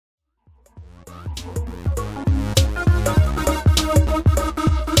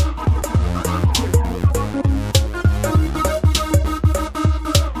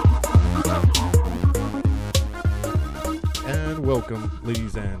welcome,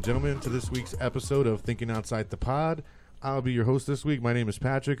 ladies and gentlemen, to this week's episode of Thinking Outside the Pod. I'll be your host this week. My name is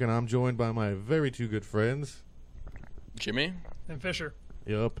Patrick, and I'm joined by my very two good friends, Jimmy and Fisher.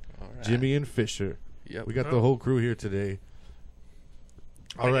 Yep, right. Jimmy and Fisher. Yep. We got the whole crew here today.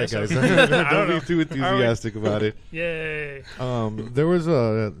 All right, guys. So. Don't be too enthusiastic about it. Yay! There was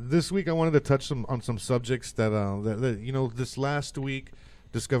this week I wanted to touch on some subjects that you know, this last week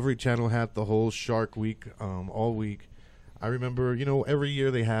Discovery Channel had the whole Shark Week all week. I remember, you know, every year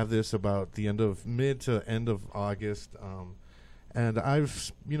they have this about the mid to end of August. And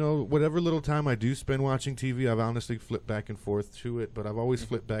I've, you know, whatever little time I do spend watching TV, I've honestly flipped back and forth to it, but I've always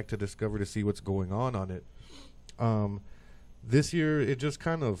flipped back to Discovery to see what's going on it. This year, it just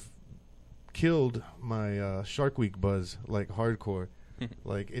kind of killed my Shark Week buzz, like hardcore.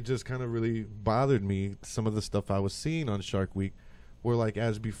 Like, it just kind of really bothered me, some of the stuff I was seeing on Shark Week, where, like,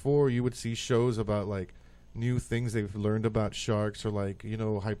 as before, you would see shows about, like, new things they've learned about sharks, or, like, you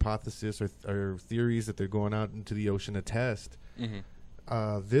know, hypothesis or theories that they're going out into the ocean to test.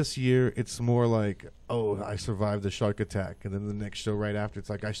 This year, it's more like, oh, I survived the shark attack. And then the next show right after, it's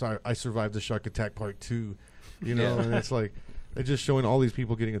like, I survived the shark attack part 2. You know, and it's like, they're just showing all these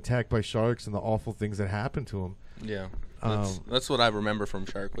people getting attacked by sharks and the awful things that happen to them. Yeah. That's what I remember from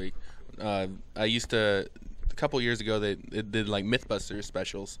Shark Week. I used to, a couple years ago, they did like Mythbusters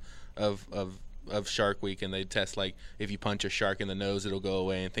specials of Shark Week, and they test, like, if you punch a shark in the nose, it'll go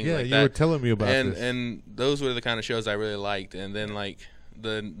away and things like that. Yeah, you were telling me about this. And those were the kind of shows I really liked. And then, like,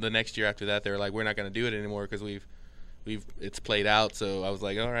 the next year after that, they were like, we're not going to do it anymore because it's played out. So I was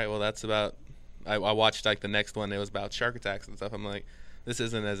like, all right, well, that's about. I watched, like, the next one. It was about shark attacks and stuff. I'm like, this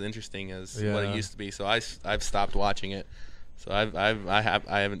isn't as interesting as what it used to be. So I've stopped watching it. So I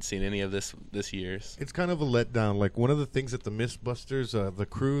haven't seen any of this year's. It's kind of a letdown. Like, one of the things that the Mythbusters, the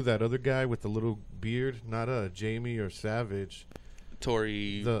crew, that other guy with the little beard, not Jamie or Savage,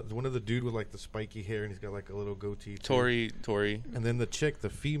 Tori, one of the dude with, like, the spiky hair, and he's got, like, a little goatee too. Tori, and then the chick, the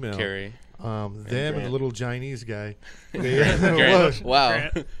female, Carrie, them and the little Chinese guy. Wow,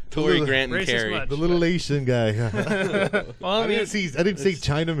 Tori, Grant, and Carrie, the little Asian guy. Well, I didn't say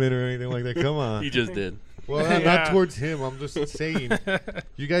Chinaman or anything like that. Come on, you just did. Well, not towards him. I'm just saying.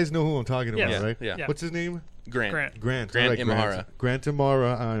 You guys know who I'm talking about, right? Yeah. What's his name? Grant Right, Imahara. Grant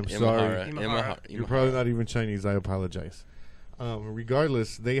Imahara. I'm sorry. Imahara. You're probably not even Chinese. I apologize.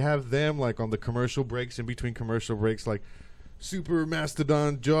 Regardless, they have them, like, on the commercial breaks, in between commercial breaks, like, Super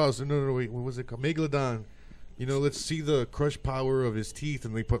Mastodon Jaws. No, wait. What was it called? Megalodon. You know, let's see the crush power of his teeth.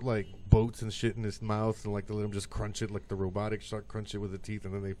 And they put, like, boats and shit in his mouth, and, like, they let him just crunch it, like the robotic shark crunch it with the teeth,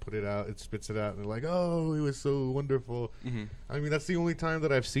 and then they put it out, it spits it out, and they're like, oh, it was so wonderful. I mean, that's the only time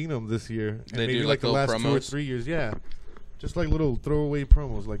that I've seen them this year. And they maybe do, like the last promos? 2 or 3 years. Yeah. Just like little throwaway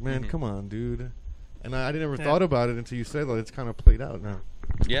promos. Like, man, come on, dude. And I never thought about it until you said that. It's kind of played out now.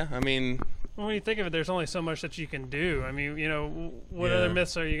 Yeah, I mean, well, when you think of it, there's only so much that you can do. I mean, you know, what other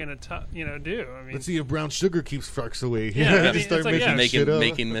myths are you going to, do? I mean, let's see if brown sugar keeps sharks away. Yeah, I mean, just start like,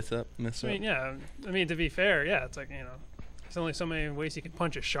 making myths up. I mean, yeah. I mean, to be fair, it's like, there's only so many ways you can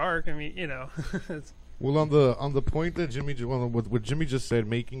punch a shark. I mean, it's, well, on the point that what Jimmy just said,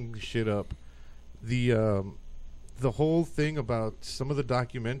 making shit up, the whole thing about some of the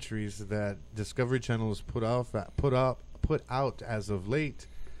documentaries that Discovery Channel has put out as of late,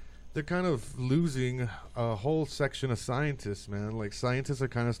 they're kind of losing a whole section of scientists, man. Like, scientists are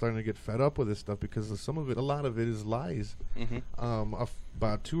kind of starting to get fed up with this stuff because a lot of it is lies.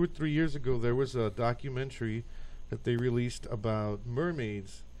 About 2 or 3 years ago, there was a documentary that they released about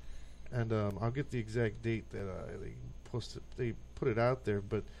mermaids, and I'll get the exact date that they put it out there.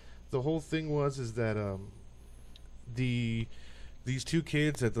 But the whole thing is that these 2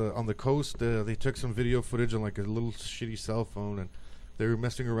 kids on the coast, they took some video footage on, like, a little shitty cell phone, and they were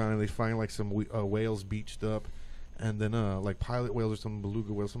messing around, and they find, like, some whales beached up, and then like pilot whales or some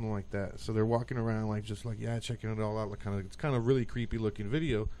beluga whales, something like that. So they're walking around, like, just like, checking it all out. Like, it's kind of really creepy looking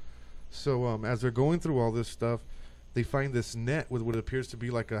video. So as they're going through all this stuff, they find this net with what appears to be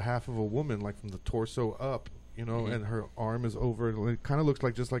like a half of a woman, like from the torso up, and her arm is over. It kind of looks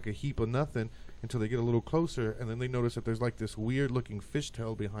like just like a heap of nothing until they get a little closer, and then they notice that there's, like, this weird looking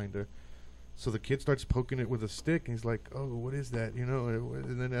fishtail behind her. So the kid starts poking it with a stick, and he's like, oh, what is that?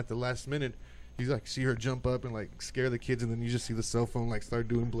 And then at the last minute, he's like, see her jump up and, like, scare the kids, and then you just see the cell phone, like, start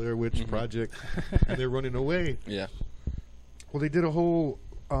doing Blair Witch Project, and they're running away. Yeah. Well, they did a whole,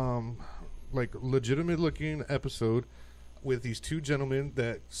 like, legitimate-looking episode with these 2 gentlemen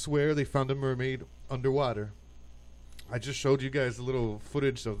that swear they found a mermaid underwater. I just showed you guys a little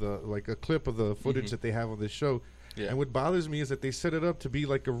footage of a clip of the footage that they have on this show. Yeah. And what bothers me is that they set it up to be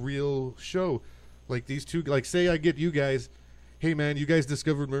like a real show. Like, these 2, like, say I get you guys, hey man, you guys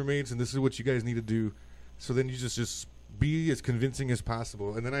discovered mermaids and this is what you guys need to do. So then you just be as convincing as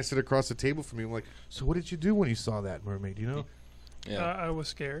possible. And then I sit across the table from me. I'm like, so what did you do when you saw that mermaid? You know? Yeah. I was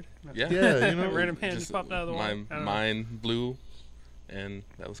scared. Yeah. Yeah, you know, A random hand just popped out of the water. My mind blew, and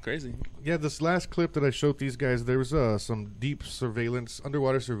that was crazy. Yeah, this last clip that I showed these guys, there was some deep surveillance,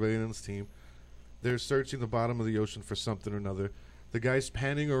 underwater surveillance team. They're searching the bottom of the ocean for something or another. The guy's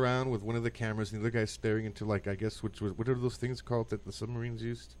panning around with one of the cameras, and the other guy's staring into, like, I guess, what are those things called that the submarines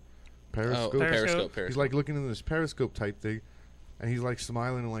used? Periscope? Oh, periscope. He's, like, looking into this periscope type thing, and he's, like,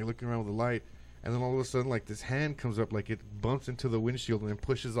 smiling and, like, looking around with the light. And then all of a sudden, like, this hand comes up, like, it bumps into the windshield and then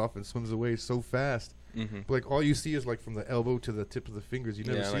pushes off and swims away so fast. Mm-hmm. But, like, all you see is, like, from the elbow to the tip of the fingers. You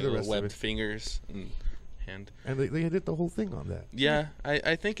never see like the rest of webbed it. fingers and hand. And they did the whole thing on that. Yeah,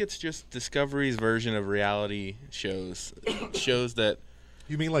 I think it's just Discovery's version of reality shows. Shows that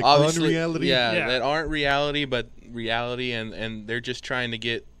You mean, like, obviously, unreality? Yeah. that aren't reality, but reality, and they're just trying to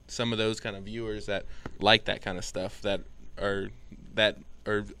get some of those kind of viewers that like that kind of stuff, that are I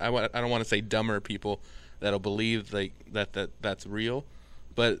don't want to say dumber people that'll believe like that's real,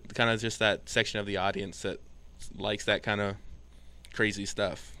 but kind of just that section of the audience that likes that kind of crazy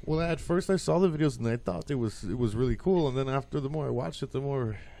stuff. Well, at first I saw the videos and I thought it was really cool, and then after the more I watched it, the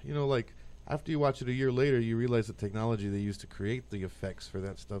more, you know, like, after you watch it a year later, you realize the technology they used to create the effects for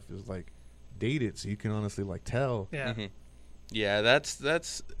that stuff is, like, dated, so you can honestly, like, tell. Yeah. Mm-hmm. Yeah,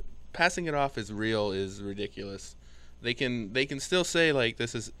 that's passing it off as real is ridiculous. They can still say, like,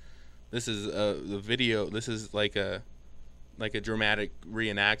 this is a video, this is like a dramatic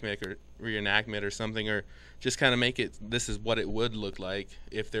reenactment or something, or just kind of make it, this is what it would look like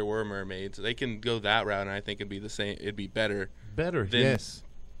if there were mermaids. They can go that route, and I think it'd be better Better, than yes.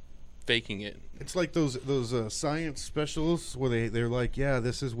 faking it. It's like those science specials where they're like, yeah,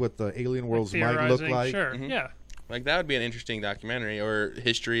 this is what the alien worlds might look theorizing, like. Sure, Mhm. yeah. Like, that would be an interesting documentary, or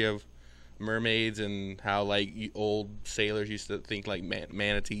history of mermaids and how, like, old sailors used to think, like,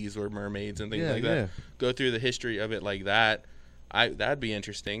 manatees were mermaids and things like that. Go through the history of it like that. That'd be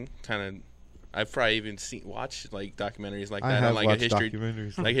interesting. Kind of, I've probably even watched like documentaries like that on, like, a history,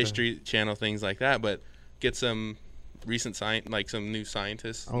 like History Channel, things like that. But get some recent some new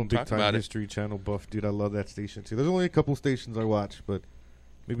scientists I'm a and big talk time about History Channel buff, dude. I love that station too. There's only a couple stations I watch, but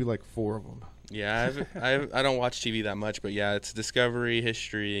maybe like 4 of them. Yeah, I don't watch TV that much, but yeah, it's Discovery,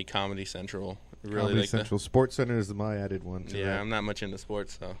 History, Comedy Central. Really, Comedy like Central. Sports Center is my added one. Yeah, I'm not much into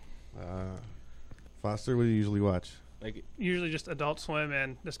sports, so. Foster, what do you usually watch? Like, Usually just Adult Swim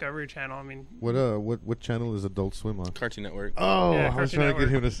and Discovery Channel. I mean, What channel is Adult Swim on? Cartoon Network. Oh, Yeah, I was Cartoon trying to get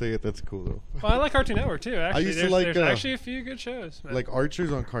Network. him to say it. That's cool though. well, I like Cartoon Network too. Actually, used to like, there's actually a few good shows. But Like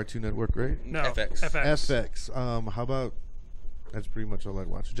Archer's on Cartoon Network, right? no, FX. FX. How about? That's pretty much all I'd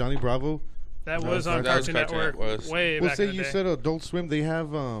watch. Johnny Bravo. that No, was on that was Cartoon Cartoon Network Network. way Well, back say in the you day. said Adult Swim. They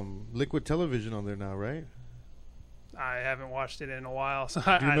have Liquid Television on there now, right? I haven't watched it in a while, so Do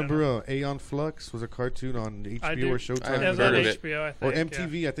you I don't know. remember Aeon Flux was a cartoon on I HBO do. or I Showtime? haven't It was heard on of it. HBO, I Or think.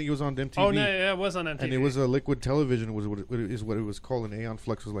 MTV. I think it was on MTV. Yeah. Oh no, yeah, it was on MTV. And it was a Liquid Television was what it was called, and Aeon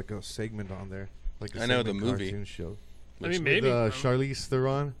Flux was like a segment on there, like a I know the segment movie. cartoon show. I mean, With, maybe. Charlize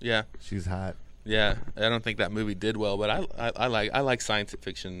Theron. Yeah, She's hot. yeah. I don't think that movie did well, but I like science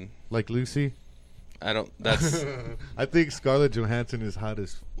fiction. Like Lucy. I don't. That's I think Scarlett Johansson is hot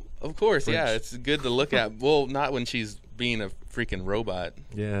as. of course, yeah. French. It's good to look at. Well, not when she's being a freaking robot.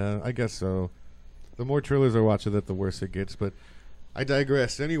 Yeah, I guess so. The more trailers I watch of that, the worse it gets. But I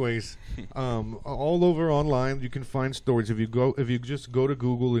digress. Anyways, all over online, you can find stories. If you just go to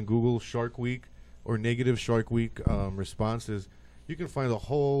Google and Google Shark Week or negative Shark Week responses, you can find a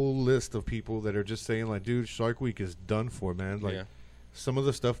whole list of people that are just saying like, "Dude, Shark Week is done for, man." Like. Yeah. Some of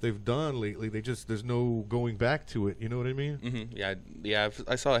the stuff they've done lately, there's no going back to it. You know what I mean? Mm-hmm. Yeah.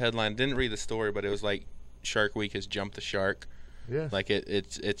 I saw a headline. Didn't read the story, but it was like Shark Week has jumped the shark. Yeah. Like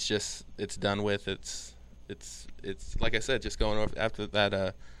it's done with. It's like I said, just going off after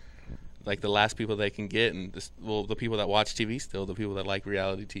that. Like the last people they can get, and the people that watch TV still, the people that like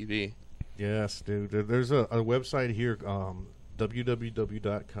reality TV. Yes, dude. There's a website here,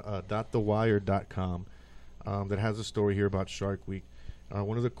 www.thewire.com, that has a story here about Shark Week.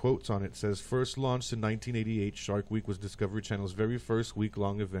 One of the quotes on it says, "First launched in 1988, Shark Week was Discovery Channel's very first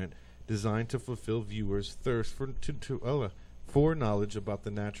week-long event designed to fulfill viewers' thirst for knowledge about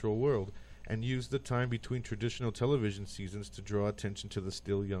the natural world and use the time between traditional television seasons to draw attention to the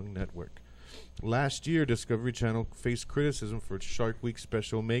still young network. Last year, Discovery Channel faced criticism for its Shark Week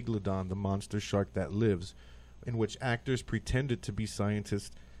special Megalodon, the monster shark that lives, in which actors pretended to be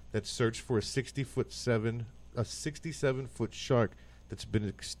scientists that searched for a 67-foot shark that's been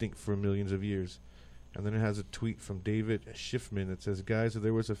extinct for millions of years. And then it has a tweet from David Schiffman that says, guys, if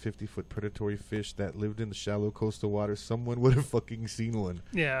there was a 50-foot predatory fish that lived in the shallow coastal waters, someone would have fucking seen one.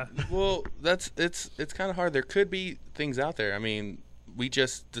 Yeah. Well, it's kind of hard. There could be things out there. I mean, we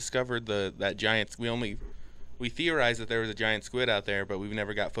just discovered that giant. We theorized that there was a giant squid out there, but we've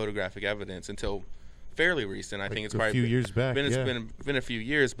never got photographic evidence until fairly recent. I think it's probably a few years back. Been a few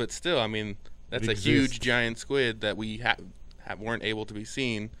years, but still, I mean, that's a huge giant squid that we weren't able to be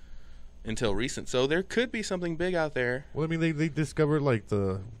seen until recent. So there could be something big out there. Well, I mean, they discovered like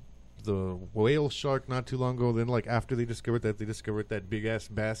the whale shark not too long ago. Then like after they discovered that big ass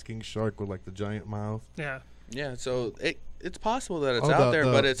basking shark with like the giant mouth. Yeah. Yeah. So it's possible that it's out there,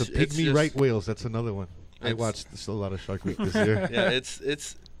 but it's the pygmy right whales. That's another one. I watched a lot of Shark Week this year. Yeah,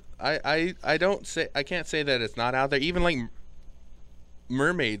 it's I can't say that it's not out there. Even like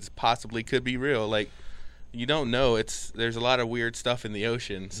mermaids possibly could be real. Like, you don't know. There's a lot of weird stuff in the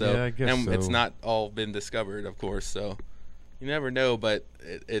ocean. So yeah, I guess so. It's not all been discovered, of course. So you never know. But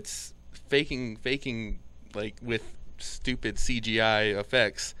it's faking like with stupid CGI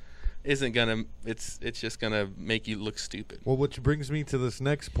effects isn't gonna. It's just gonna make you look stupid. Well, which brings me to this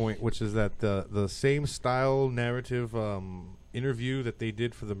next point, which is that the same style narrative interview that they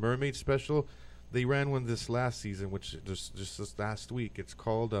did for the Mermaid special, they ran one this last season, which just this last week. It's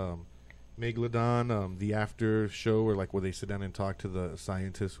called Megalodon, the after show, or like where they sit down and talk to the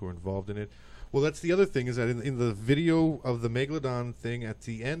scientists who are involved in it. Well, that's the other thing, is that in the video of the Megalodon thing, at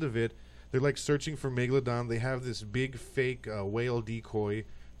the end of it, they're like searching for Megalodon. They have this big fake whale decoy.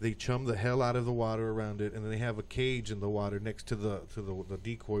 They chum the hell out of the water around it, and then they have a cage in the water next to the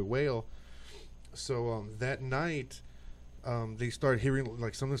decoy whale. So that night, they start hearing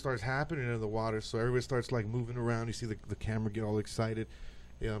like something starts happening in the water. So everybody starts like moving around. You see the camera get all excited.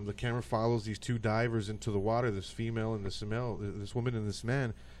 The camera follows these two divers into the water. This female and this woman and this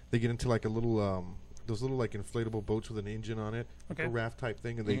man. They get into like a little those little like inflatable boats with an engine on it, okay, like a raft type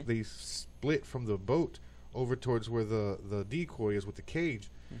thing, and they split from the boat over towards where the decoy is with the cage.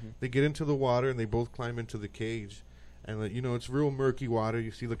 They get into the water and they both climb into the cage, and it's real murky water.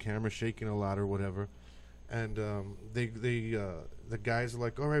 You see the camera shaking a lot or whatever, and the guys are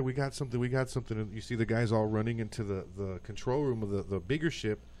like, all right, we got something, and you see the guys all running into the control room of the bigger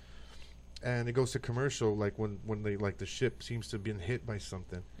ship, and it goes to commercial like when they like the ship seems to have been hit by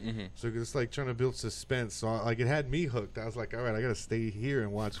something. So it's like trying to build suspense. So like it had me hooked. I was like, all right, I gotta stay here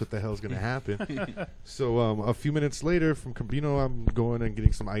and watch what the hell's gonna happen. So a few minutes later, I'm going and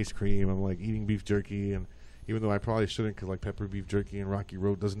getting some ice cream. I'm like eating beef jerky, and even though I probably shouldn't, because like pepper beef jerky and Rocky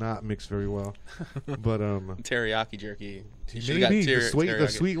Road does not mix very well. But teriyaki jerky. Maybe the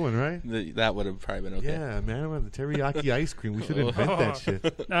sweet one, right? That would have probably been okay. Yeah, man, the teriyaki ice cream. We should invent that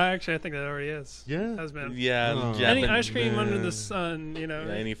shit. No, actually, I think that already is. Yeah, has been. Yeah, any ice cream under the sun, yeah,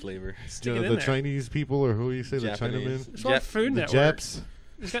 any flavor. Stick it in the there. Chinese people, or who you say, Japanese. the Chinamen, it's all Food the Network. Japs.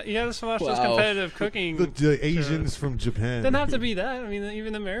 You got to watch those competitive cooking. The Asians from Japan. Doesn't have to be that. I mean,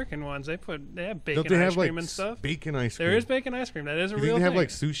 even the American ones, they have bacon Don't they have ice cream like and stuff. Bacon ice cream. There is bacon ice cream. That is a you real think they thing. have like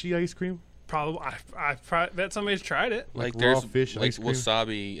sushi ice cream? Probably. I bet somebody's tried it. Like raw there's fish like ice cream?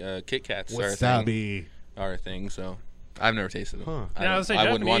 wasabi Kit Kats Wasabi. are a thing. So I've never tasted them. Huh. Yeah, I would say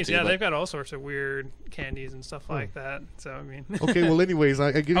I wouldn't want Japanese. to. They've got all sorts of weird candies and stuff like that. So I mean. Okay, well, anyways,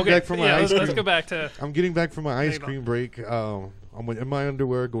 I get back from my ice cream. Let's go back to. I'm getting back from my ice cream break. I'm in my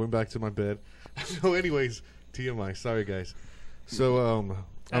underwear, going back to my bed. So, anyways, TMI. Sorry, guys. So,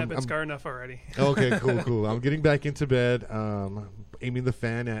 I've been scarred enough already. Okay, cool. I'm getting back into bed. Aiming the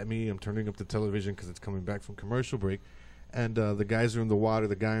fan at me. I'm turning up the television because it's coming back from commercial break, and the guys are in the water.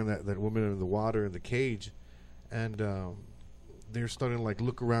 The guy and that woman are in the water in the cage, and they're starting to like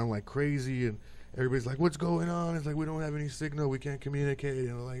look around like crazy, and everybody's like, "What's going on?" It's like, we don't have any signal. We can't communicate.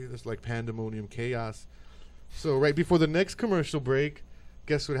 Like it's like pandemonium, chaos. So right before the next commercial break,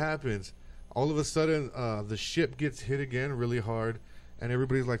 guess what happens? All of a sudden, the ship gets hit again really hard, and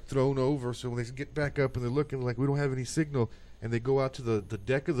everybody's like thrown over. So when they get back up and they're looking like, we don't have any signal, and they go out to the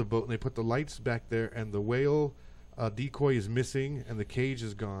deck of the boat and they put the lights back there, and the whale decoy is missing and the cage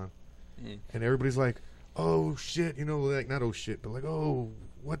is gone. And everybody's like, oh shit, like not oh shit, but like, oh,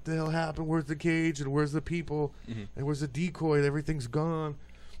 what the hell happened? Where's the cage and where's the people and where's the decoy? Everything's gone.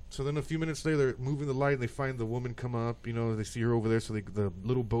 So then a few minutes later, they're moving the light, and they find the woman come up. They see her over there, so the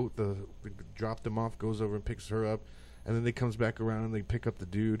little boat, they drop them off, goes over and picks her up. And then they comes back around, and they pick up the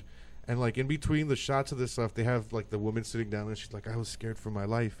dude. And, like, in between the shots of this stuff, they have, like, the woman sitting down, and she's like, I was scared for my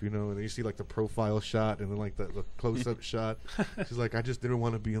life, And then you see, like, the profile shot and then, like, the close-up shot. She's like, I just didn't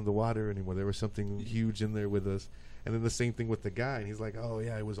want to be in the water anymore. There was something huge in there with us. And then the same thing with the guy. And he's like, oh,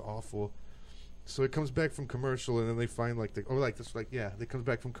 yeah, it was awful. So it comes back from commercial, and then they find like they comes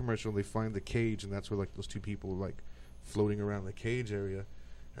back from commercial, and they find the cage, and that's where like those two people are like floating around the cage area.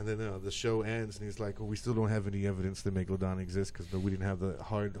 And then the show ends, and he's like, well, we still don't have any evidence that Megalodon exists because we didn't have the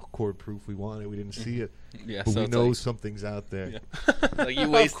hardcore proof we wanted. We didn't see it. Yeah, but so we it's know like, something's out there. Yeah. Like you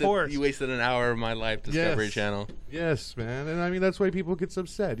wasted an hour of my life, Discovery Channel. Yes, man. And I mean, that's why people get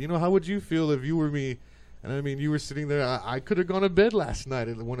upset. You know, how would you feel if you were me? And I mean, you were sitting there. I could have gone to bed last night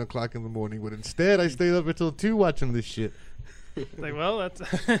at 1 o'clock in the morning, but instead I stayed up until 2 watching this shit. Like, well, that's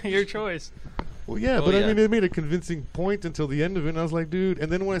your choice. Well, yeah, but I mean, they made a convincing point until the end of it, and I was like, dude.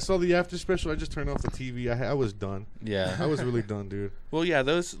 And then when I saw the after special, I just turned off the TV. I was done. Yeah, I was really done, dude. Well, yeah,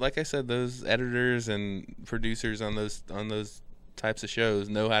 those, like I said, those editors and producers on those types of shows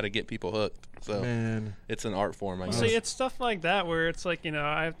know how to get people hooked. So Man. It's an art form, I guess. See, it's stuff like that where it's like, you know,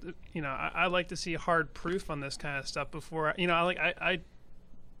 I like to see hard proof on this kind of stuff before, I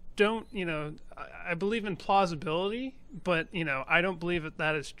don't, you know, I believe in plausibility, but, you know, I don't believe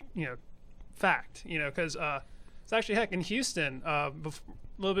that is, you know, fact, you know, because it's actually, heck, in Houston, a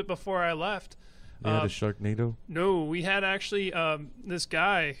little bit before I left. They had a Sharknado? No, we had actually this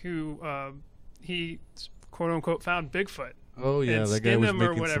guy who he, quote unquote, found Bigfoot. Oh, yeah, that guy was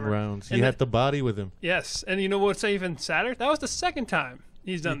making some rounds. He had the body with him. Yes, and you know what's even sadder? That was the second time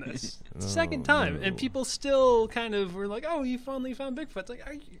he's done this. Second time. No. And people still kind of were like, oh, you finally found Bigfoot. It's like,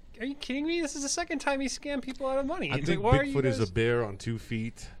 are you kidding me? This is the second time he scammed people out of money. I think like, Bigfoot is a bear on 2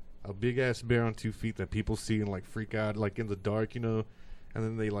 feet. A big-ass bear on 2 feet that people see and, like, freak out, like, in the dark, you know, and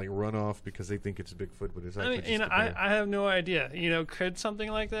then they, like, run off because they think it's Bigfoot, but it's actually just a bear. I have no idea. You know, could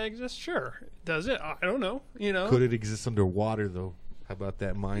something like that exist? Sure. Does it? I don't know, you know. Could it exist underwater, though? How about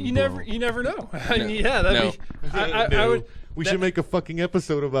that mind You blown? never know. I mean, yeah, that'd be... I would... We should make a fucking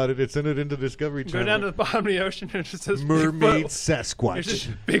episode about it and send it into Discovery Channel. Go down to the bottom of the ocean and it just says Mermaid Bigfoot. Sasquatch. There's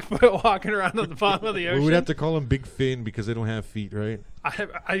just Bigfoot walking around on the bottom of the ocean. We would have to call him Big Fin because they don't have feet, right?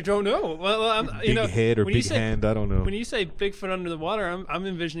 I don't know. Well, big head or big hand, I don't know. When you say Bigfoot under the water, I'm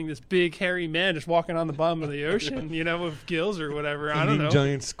envisioning this big hairy man just walking on the bottom of the ocean, you know, with gills or whatever. I don't know.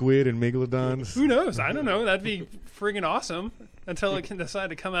 Giant squid and megalodons. Who knows? I don't know. That'd be friggin' awesome until it can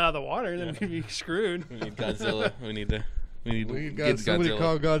decide to come out of the water, then we'd be screwed. We need Godzilla. We need somebody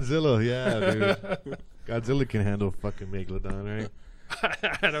call Godzilla. Yeah, dude. Godzilla can handle fucking megalodon,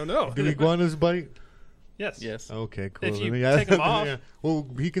 right? I don't know. Do iguanas bite? Yes. Okay, cool. If you take them off. Yeah. Well,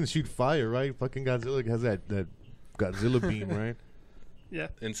 he can shoot fire, right? Fucking Godzilla has that Godzilla beam, right? Yeah.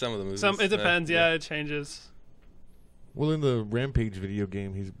 In some of the movies. It depends. Yeah, it changes. Well, in the Rampage video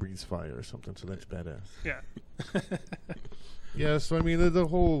game, he breathes fire or something, so that's badass. Yeah. Yeah, so I mean, the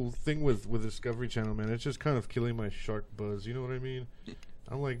whole thing with Discovery Channel, man, it's just kind of killing my shark buzz. You know what I mean?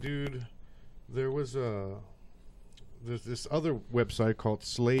 I'm like, dude, there was there's this other website called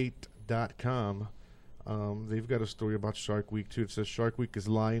Slate.com. They've got a story about Shark Week too. It says Shark Week is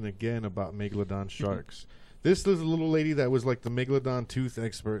lying again about megalodon sharks. This is a little lady that was like the megalodon tooth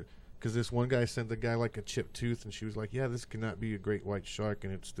expert, because this one guy sent the guy like a chipped tooth, and she was like, yeah, this cannot be a great white shark,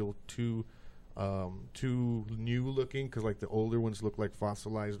 and it's still too new looking, because like the older ones look like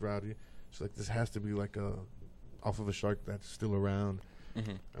fossilized rowdy. She's like, this has to be like off of a shark that's still around.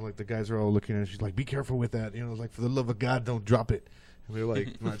 And like the guys are all looking at it. She's like, be careful with that, you know, like, for the love of God, don't drop it. And they're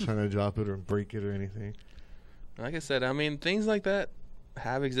like not trying to drop it or break it or anything. Like I said, I mean, things like that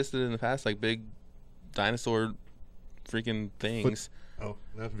have existed in the past, like big dinosaur freaking things. Oh,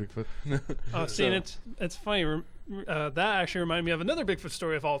 not Bigfoot. Oh, see, and it's funny. That actually reminded me of another Bigfoot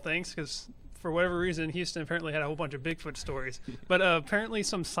story of all things, because for whatever reason, Houston apparently had a whole bunch of Bigfoot stories. But apparently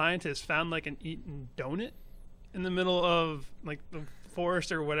some scientists found like an eaten donut in the middle of like the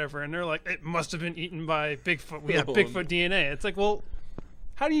forest or whatever, and they're like, it must have been eaten by Bigfoot. We have Bigfoot DNA. It's like, well,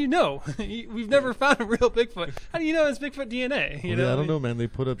 how do you know? We've never found a real Bigfoot. How do you know it's Bigfoot DNA? You know? I don't know, man. They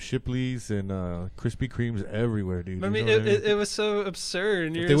put up Shipley's and Krispy Kremes everywhere, dude. I mean, it was so absurd.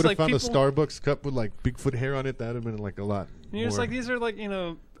 And if they would have found a Starbucks cup with like Bigfoot hair on it, that would have been like a lot. And you're just like, these are like, you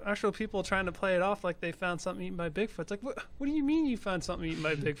know, actual people trying to play it off like they found something eaten by Bigfoot. It's like, what do you mean you found something eaten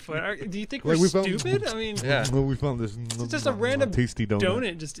by Bigfoot? Do you think we're stupid? I mean, well, we found this. It's just a random tasty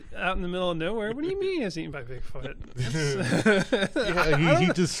donut just out in the middle of nowhere. What do you mean it's eaten by Bigfoot? Yeah,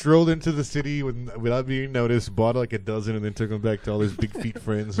 he just strolled into the city without being noticed, bought like a dozen, and then took them back to all his big feet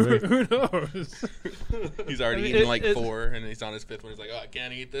friends. Right? Who knows? He's already eaten like 4, and he's on his 5th one. He's like, oh, I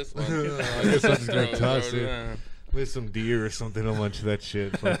can't eat this one. I guess I'm just gonna toss it. There's some deer or something. A bunch of that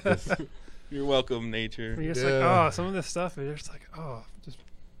shit. Like this. You're welcome, nature. You're just like, oh, some of this stuff is just like, oh, just,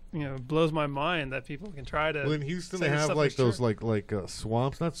 you know, blows my mind that people can try to. Well, in Houston, they have like those like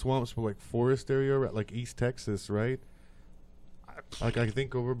swamps, not swamps, but like forest area, like East Texas, right? Like I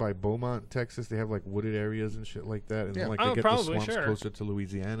think over by Beaumont, Texas, they have like wooded areas and shit like that, and then, like they get the probably, swamps sure. closer to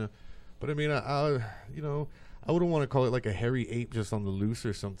Louisiana. But I mean, I you know, I wouldn't want to call it like a hairy ape just on the loose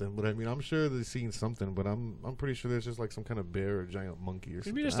or something. But I mean, I'm sure they're seeing something. But I'm pretty sure there's just like some kind of bear or giant monkey or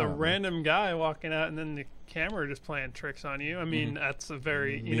something. Maybe just a random guy walking out, and then the camera just playing tricks on you. I mean, that's a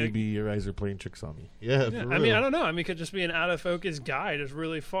very maybe your eyes are playing tricks on me. Yeah, for real. I mean, I don't know. I mean, it could just be an out of focus guy just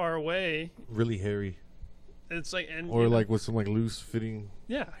really far away. Really hairy. It's like, and or like with some like loose fitting,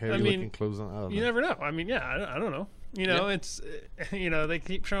 hairy looking clothes on. I don't know. You never know. I mean, I don't know. You know, it's, you know, they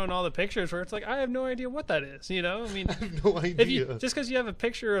keep showing all the pictures where it's like, I have no idea what that is. You know, I mean, I have no idea. Just because you have a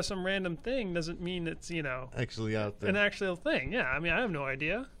picture of some random thing doesn't mean it's, you know, actually out there, an actual thing. Yeah, I mean, I have no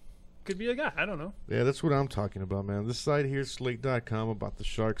idea. Could be a guy. I don't know. Yeah, that's what I'm talking about, man. This site here, Slate.com, about the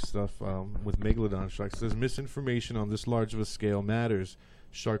shark stuff with megalodon sharks, says misinformation on this large of a scale matters.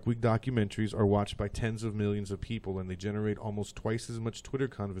 Shark Week documentaries are watched by tens of millions of people, and they generate almost twice as much Twitter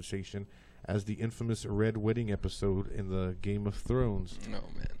conversation as the infamous Red Wedding episode in the Game of Thrones. Oh,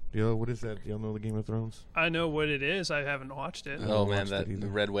 man. Yo, what is that? Do y'all know the Game of Thrones? I know what it is. I haven't watched it. Oh, man, the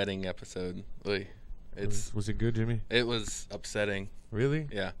Red Wedding episode. Oy. Was it good, Jimmy? It was upsetting. Really?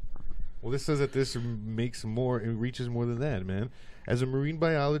 Yeah. Well, this says that this makes more, it reaches more than that, man. As a marine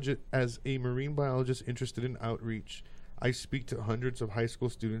biologist interested in outreach, I speak to hundreds of high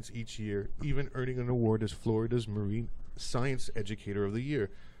school students each year, even earning an award as Florida's Marine Science Educator of the Year.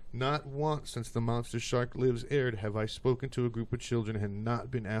 Not once since The Monster Shark Lives aired have I spoken to a group of children and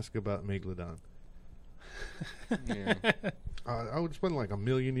not been asked about Megalodon. Yeah. I would spend like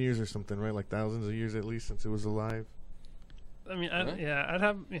 1,000,000 years or something, right? Like thousands of years at least since it was alive. I mean, I'd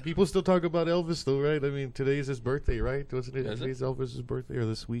have... Yeah. People still talk about Elvis, though, right? I mean, today is his birthday, right? Wasn't it? Today's Elvis' birthday, or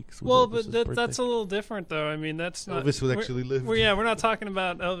this week's? Well, but that's a little different, though. I mean, that's not... Elvis would actually live. We're not talking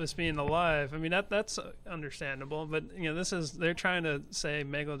about Elvis being alive. I mean, that's understandable. But, you know, they're trying to say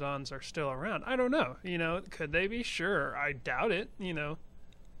megalodons are still around. I don't know. You know, could they be? Sure. I doubt it, you know.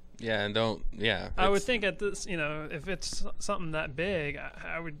 Yeah, and I would think at this, you know, if it's something that big,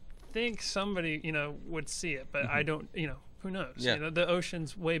 I would think somebody, you know, would see it. But I don't, you know. Who knows? Yeah. You know, the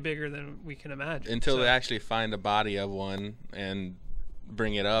ocean's way bigger than we can imagine. Until they actually find a body of one and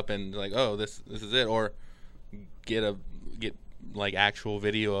bring it up and like, oh, this is it, or get like actual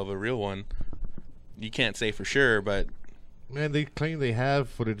video of a real one. You can't say for sure, but man, they claim they have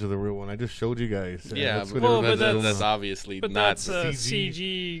footage of the real one. I just showed you guys. Yeah, that's obviously not that's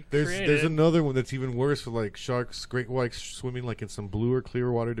CG. There's another one that's even worse for like sharks, great whites swimming like in some blue or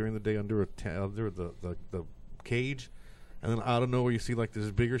clear water during the day under the cage. And then out of nowhere, you see like this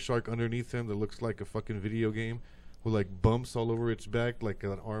bigger shark underneath him that looks like a fucking video game, with like bumps all over its back, like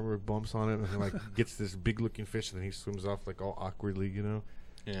an armor bumps on it, and like gets this big looking fish, and then he swims off like all awkwardly, you know.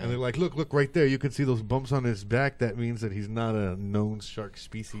 Yeah. And they're like, look right there, you can see those bumps on his back. That means that he's not a known shark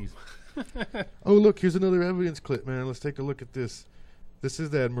species. Oh, look, here's another evidence clip, man. Let's take a look at this. This is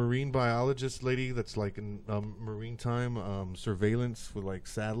that marine biologist lady that's like in marine time surveillance with like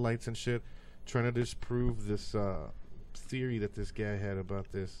satellites and shit, trying to disprove this theory that this guy had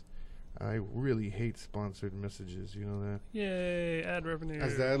about this. I really hate sponsored messages, you know that? Yay, ad revenue.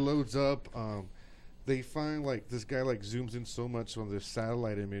 As that loads up, they find like this guy like zooms in so much on this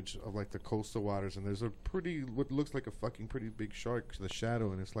satellite image of like the coastal waters, and there's a what looks like a fucking pretty big shark, the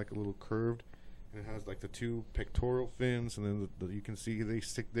shadow, and it's like a little curved, and it has like the two pectoral fins, and then you can see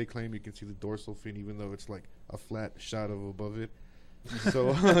they claim you can see the dorsal fin even though it's like a flat shadow above it.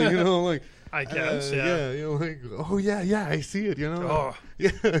 So you know, like I guess, yeah, you know, like oh yeah, I see it, you know,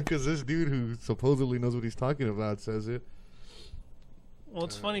 yeah, because this dude who supposedly knows what he's talking about says it. Well,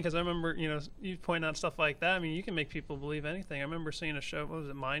 it's funny because I remember, you know, you point out stuff like that. I mean, you can make people believe anything. I remember seeing a show, what was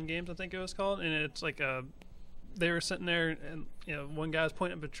it, Mind Games, I think it was called, and it's like they were sitting there, and you know, one guy was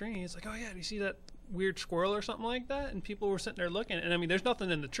pointing up a tree, and he's like, "Oh yeah, do you see that weird squirrel or something like that?" And people were sitting there looking, and I mean, there's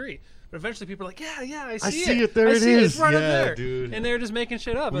nothing in the tree, but eventually people are like, "Yeah, I see it. There it is. It's right up there, dude." And they're just making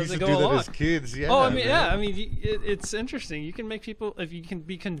shit up as they go along. We along. used to do that as kids, yeah. Oh, I mean, yeah, I mean, it's interesting. You can make people, if you can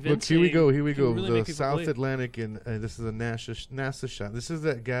be convincing. Look, here we go. Really the South Atlantic, and this is a NASA shot. This is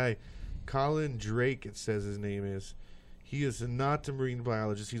that guy, Colin Drake. It says his name is. He is not a marine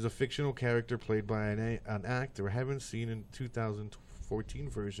biologist. He's a fictional character played by an actor. I haven't seen in 2014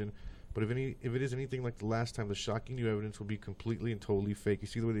 version. But if it is anything like the last time, the shocking new evidence will be completely and totally fake. You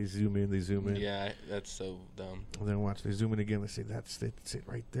see the way they zoom in. Yeah, that's so dumb. And then watch, they zoom in again. They say, that's it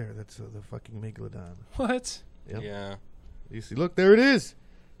right there. That's the fucking megalodon. What? Yep. Yeah. You see, look, there it is.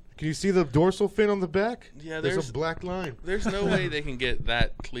 Can you see the dorsal fin on the back? Yeah, there's a black line. There's no way they can get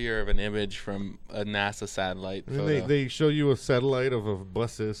that clear of an image from a NASA satellite photo. They show you a satellite of a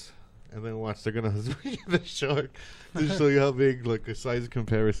buses. and then watch. They're gonna the shark to show you how big, like a size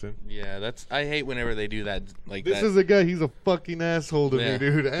comparison. Yeah, I hate whenever they do that. Like this is a guy. He's a fucking asshole to me,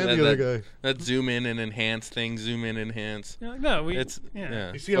 dude. And the other guy. That zoom in and enhance thing. Zoom in, enhance. You're like, no, You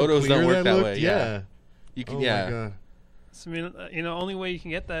see how photos clear don't work that looked? way. Yeah. You can. Oh my God. So, I mean, only way you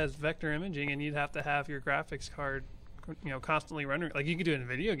can get that is vector imaging, and you'd have to have your graphics card, constantly running. Like you could do it in a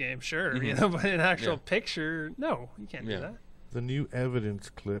video game, sure, but in an actual picture, no, you can't do that. The new evidence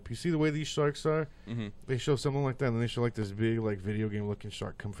clip. You see the way these sharks are? Mm-hmm. They show something like that, and then they show like this big, like video game looking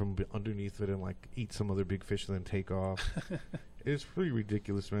shark come from underneath it and like eat some other big fish and then take off. It's pretty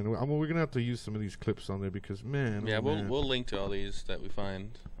ridiculous, man. I mean, we're gonna have to use some of these clips on there because, man. Yeah, we'll link to all these that we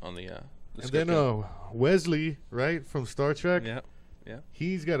find on the and then Wesley, right, from Star Trek. Yeah.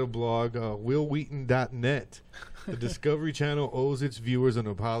 He's got a blog, willwheaton.net. The Discovery Channel owes its viewers an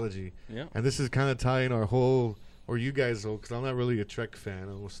apology. Yeah. And this is kind of tying our whole. Or you guys will, because I'm not really a Trek fan.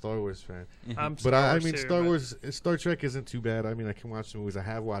 I'm a Star Wars fan. Mm-hmm. Star Trek isn't too bad. I mean, I can watch the movies. I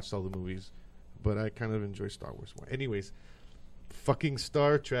have watched all the movies, but I kind of enjoy Star Wars more. Anyways, fucking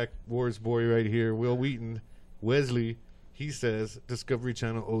Star Trek Wars boy right here, Will Wheaton, Wesley, he says Discovery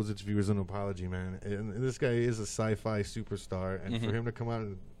Channel owes its viewers an apology, man. And this guy is a sci-fi superstar, and for him to come out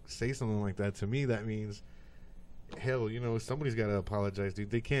and say something like that, to me, that means, hell, somebody's got to apologize,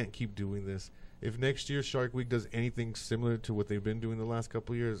 dude. They can't keep doing this. If next year Shark Week does anything similar to what they've been doing the last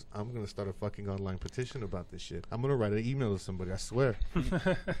couple of years, I'm going to start a fucking online petition about this shit. I'm going to write an email to somebody, I swear.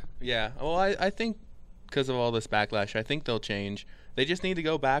 Yeah. Well, I think because of all this backlash, I think they'll change. They just need to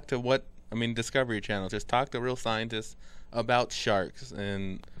go back to Discovery Channel. Just talk to real scientists about sharks.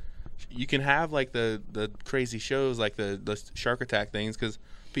 And you can have, like, the crazy shows, like the shark attack things, because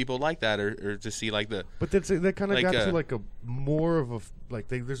people like that, or just see like the. But that kind of got to like a more of a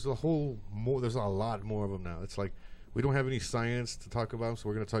there's a lot more of them now. It's like we don't have any science to talk about, so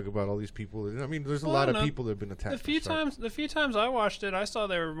we're going to talk about all these people. I mean, there's a lot of people that have been attacked. The few times I watched it, I saw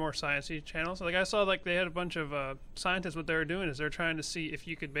there were more sciencey channels. Like I saw like they had a bunch of scientists. What they were doing is they're trying to see if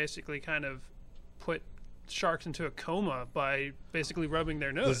you could basically kind of put sharks into a coma by basically rubbing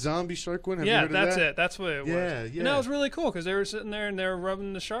their nose. The zombie shark one? Have you yeah, heard of that's that? it. That's what it was. Yeah. And that was really cool because they were sitting there and they were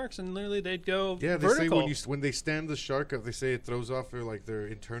rubbing the sharks and literally they'd go vertical. They say when they stand the shark up, they say it throws off their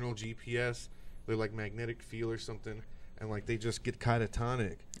internal GPS, their like magnetic field or something, and like they just get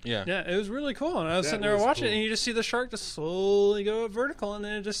catatonic. Yeah. Yeah, it was really cool. And I was sitting there watching it, and you just see the shark just slowly go vertical, and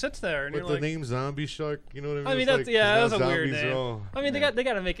then it just sits there. And but the name zombie shark, you know what I mean? I mean, that's a weird name. I mean, they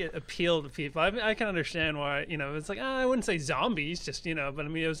got to make it appeal to people. I can understand why, it's like, I wouldn't say zombies, just, but I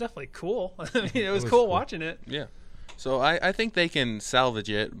mean, it was definitely cool. I mean, it was cool watching it. Yeah. So I think they can salvage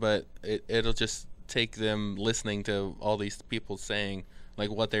it, but it'll just take them listening to all these people saying,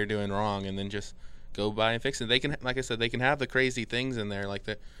 like, what they're doing wrong, and then just go by and fix it. They can, like I said, they can have the crazy things in there, like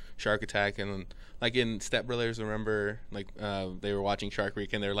the shark attack, and like in Step Brothers, remember, like they were watching Shark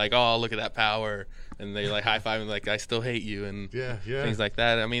Week, and they're like, "Oh, look at that power," and they like high five and like, "I still hate you," and things like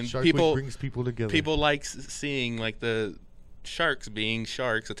that. I mean, Shark Week brings people together. People like seeing like the sharks being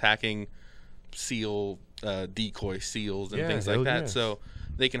sharks attacking decoy seals and things like that. So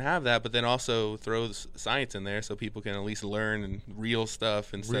they can have that, but then also throw science in there so people can at least learn and real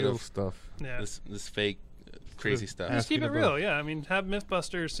stuff instead of this fake crazy stuff. Just keep it real, yeah. I mean, have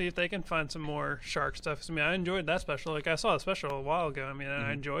MythBusters see if they can find some more shark stuff. 'Cause, I mean, I enjoyed that special. Like I saw a special a while ago. I mean,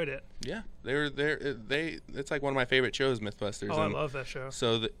 I enjoyed it. Yeah, it's like one of my favorite shows, MythBusters. Oh, I love that show.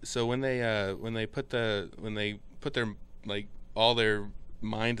 So when they put their like all their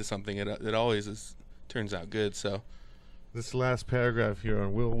mind to something, it always turns out good. So. This last paragraph here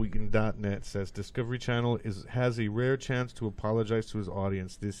on willwheaton.net says Discovery Channel has a rare chance to apologize to his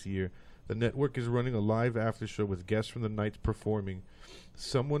audience this year. The network is running a live after show with guests from the nights performing.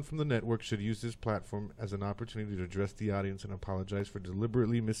 Someone from the network should use this platform as an opportunity to address the audience and apologize for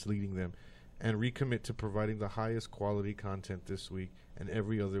deliberately misleading them, and recommit to providing the highest quality content this week and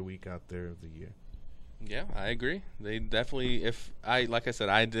every other week out there of the year. Yeah, I agree. They definitely. Like I said,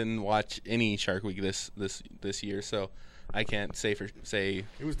 I didn't watch any Shark Week this year, so I can't say. It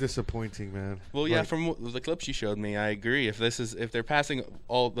was disappointing, man. Well, yeah, from the clips you showed me, I agree. If they're passing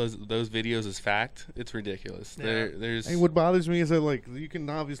all those videos as fact, it's ridiculous. Yeah. And what bothers me is that like you can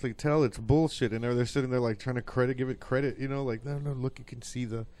obviously tell it's bullshit, and they're sitting there like trying to give it credit. Like no, look, you can see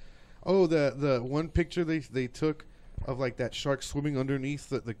the one picture they took of like that shark swimming underneath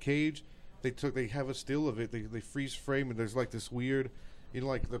the cage. They have a still of it. They freeze frame, and there's like this weird,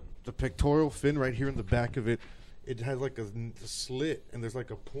 like the pectoral fin right here in the back of it. It has like a slit, and there's like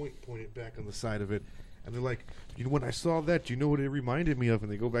a point pointed back on the side of it. And they're like, when I saw that, you know what it reminded me of?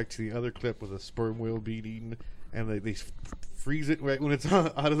 And they go back to the other clip with a sperm whale being eaten. and they freeze it right when it's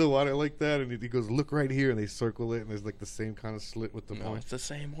out of the water like that, and he goes, look right here, and they circle it, and there's like the same kind of slit with the No, point. it's the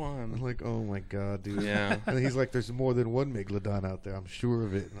same one. I'm like, oh my god, dude. Yeah. And he's like, there's more than one megalodon out there, I'm sure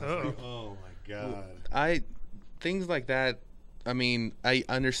of it. And I was like, oh my god. Things like that, I mean, I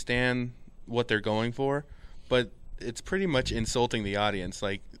understand what they're going for, but it's pretty much insulting the audience.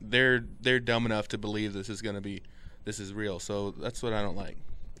 Like, they're dumb enough to believe this is real. So that's what I don't like.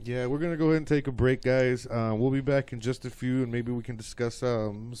 Yeah, we're going to go ahead and take a break, guys. We'll be back in just a few, and maybe we can discuss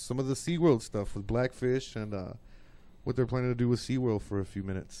some of the SeaWorld stuff with Blackfish and what they're planning to do with SeaWorld for a few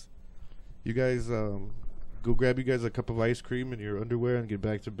minutes. You guys, go grab you guys a cup of ice cream and your underwear and get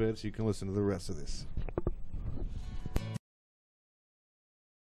back to bed so you can listen to the rest of this.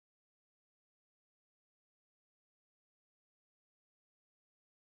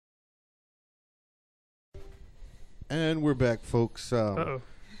 And we're back, folks.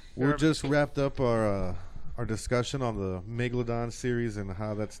 We're just wrapped up our discussion on the Megalodon series and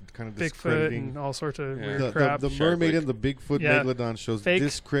how that's kind of Bigfoot discrediting and all sorts of weird crap. the mermaid and the Bigfoot Megalodon shows, fake,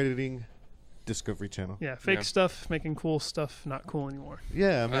 discrediting Discovery Channel. Yeah, fake stuff making cool stuff not cool anymore.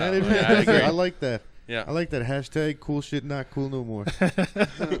 Yeah, man. I agree. I like that. Yeah, I like that hashtag. Cool shit not cool no more.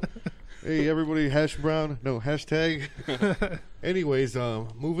 Hey, everybody, hash brown. No, hashtag. Anyways,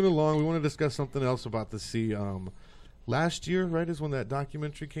 moving along, we want to discuss something else about the sea. Last year, right, is when that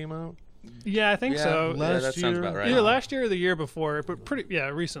documentary came out. Yeah, I think so. That sounds about right. Either last year or the year before, but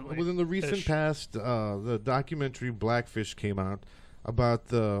recently. Within the recent past, the documentary Blackfish came out about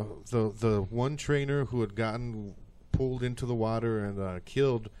the one trainer who had gotten pulled into the water and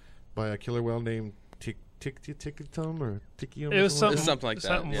killed by a killer whale named Tickitum or Tickium. It was something like that.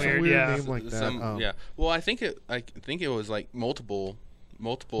 Something Yeah. weird, Some weird yeah. name like that. Yeah. Well, I think it was like multiple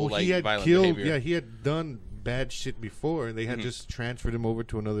like he had violent killed. behavior. Yeah, he had done bad shit before, and they had Mhm. just transferred him over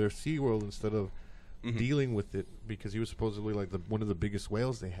to another SeaWorld instead of dealing with it because he was supposedly like one of the biggest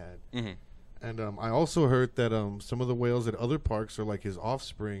whales they had. Mhm. And I also heard that some of the whales at other parks are like his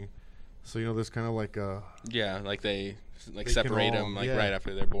offspring. So there's kind of like a like they They separate can all- them like yeah. right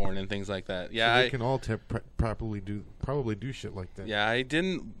after they're born and things like that. Yeah, so they can all probably do shit like that. Yeah, I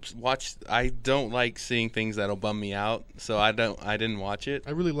didn't watch. I don't like seeing things that'll bum me out, so I didn't watch it.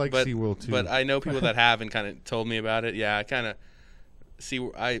 I really like SeaWorld too. But I know people that have and kind of told me about it. Yeah, I kind of see.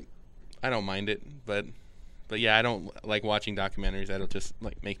 I don't mind it, but yeah, I don't like watching documentaries that'll just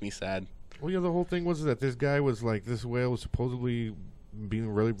like make me sad. Well, yeah, the whole thing was that this guy was like, this whale was supposedly being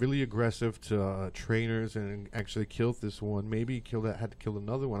really, really aggressive to trainers and actually killed this one. Maybe he had to kill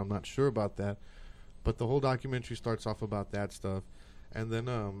another one. I'm not sure about that. But the whole documentary starts off about that stuff. And then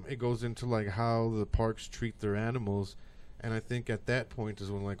it goes into like how the parks treat their animals. And I think at that point is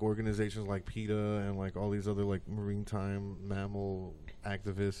when like organizations like PETA and like all these other like maritime mammal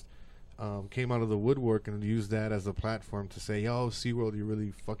activists came out of the woodwork and used that as a platform to say, "Oh, SeaWorld, you're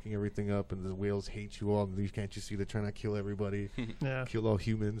really fucking everything up, and the whales hate you all. And can't you see they're trying to kill everybody, kill all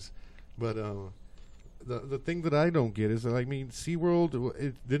humans?" But the thing that I don't get is that, I mean,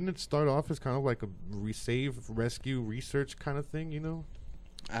 SeaWorld, didn't it start off as kind of like a rescue, research kind of thing,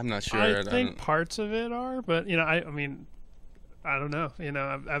 I'm not sure. I think parts of it are, but I mean, I don't know.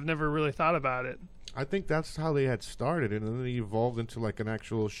 I've never really thought about it. I think that's how they had started, and then they evolved into like an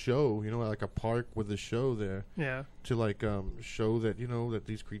actual show, like a park with a show there. Yeah. To like show that that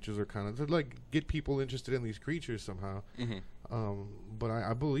these creatures are kind of to like get people interested in these creatures somehow. Mm-hmm. But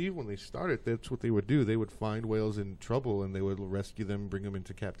I believe when they started, that's what they would do. They would find whales in trouble, and they would rescue them, bring them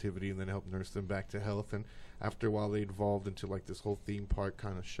into captivity, and then help nurse them back to health. And after a while, they evolved into like this whole theme park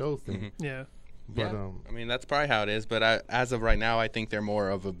kind of show thing. Mm-hmm. Yeah. But I mean, that's probably how it is. But as of right now, I think they're more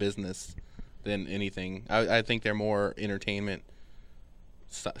of a business than anything. I think they're more entertainment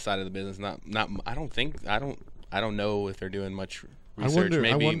side of the business. Not. I don't know if they're doing much research.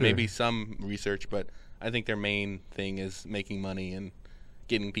 Maybe some research, but I think their main thing is making money and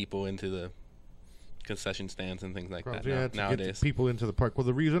getting people into the concession stands and things like that. Nowadays, get people into the park. Well,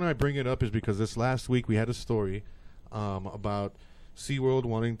 the reason I bring it up is because this last week we had a story about SeaWorld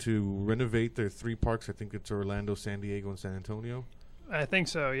wanting to renovate their 3 parks. I think it's Orlando, San Diego, and San Antonio. I think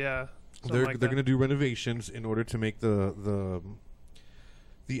so. Yeah. They're going to do renovations in order to make the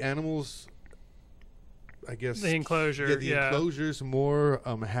animals, I guess, the enclosure. Enclosures more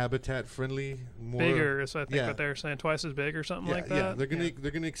habitat friendly, more bigger. So I think what they're saying, twice as big or something like that. Yeah,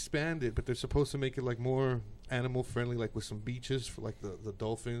 they're gonna expand it, but they're supposed to make it like more animal friendly, like with some beaches for like the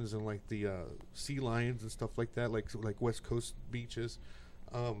dolphins and like the sea lions and stuff like that, like West Coast beaches.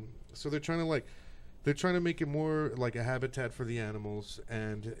 So they're trying to make it more like a habitat for the animals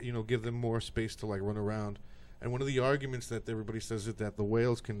and give them more space to like run around. And one of the arguments that everybody says is that the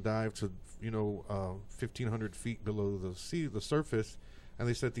whales can dive to 1,500 feet below the surface, and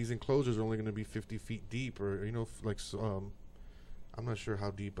they said these enclosures are only going to be 50 feet deep, or I'm not sure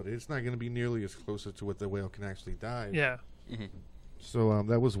how deep, but it's not going to be nearly as closer to what the whale can actually dive. Yeah. Mm-hmm. So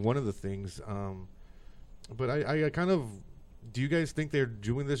that was one of the things. But I kind of, do you guys think they're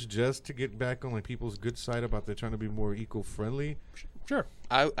doing this just to get back on like people's good side about they're trying to be more eco-friendly? Sure.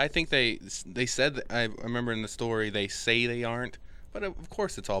 I think they said that, I remember in the story they say they aren't, but of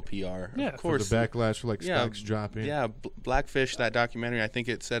course it's all PR. Yeah. Of course. For the backlash for like stocks dropping. Yeah, Blackfish, that documentary, I think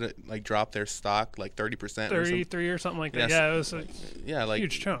it said it like dropped their stock like 30%. 33 or something like that. Yes. Yeah, it was a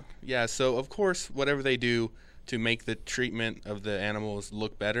huge chunk. Yeah, so of course whatever they do to make the treatment of the animals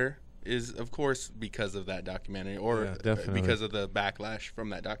look better is of course because of that documentary, or because of the backlash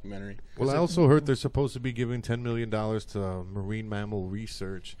from that documentary. Well, I also heard they're supposed to be giving $10 million to marine mammal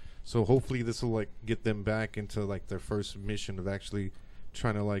research, so hopefully this will like get them back into like their first mission of actually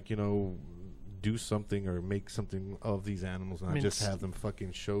trying to like do something or make something of these animals, and not just have them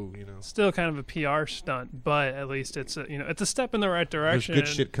fucking show. Still kind of a PR stunt, but at least it's it's a step in the right direction. There's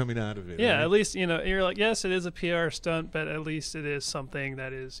good shit coming out of it. Yeah, right? At least you're like, yes, it is a PR stunt, but at least it is something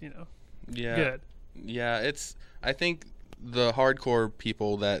that is good. Yeah, I think the hardcore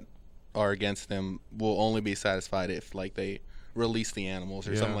people that are against them will only be satisfied if like they release the animals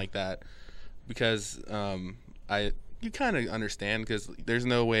or something like that, because you kind of understand, because there's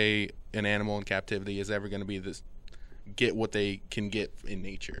no way an animal in captivity is ever going to be get what they can get in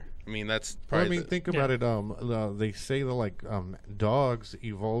nature. I mean, that's probably. Think about it. They say that like dogs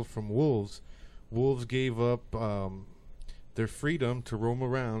evolved from wolves. Wolves gave up their freedom to roam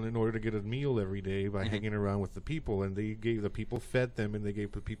around in order to get a meal every day by hanging around with the people, and the people fed them, and they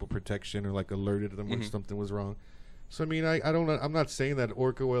gave the people protection or like alerted them when something was wrong. So I mean, I don't know. I'm not saying that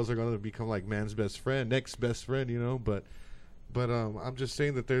orca whales are going to become like man's best friend, next best friend, but I'm just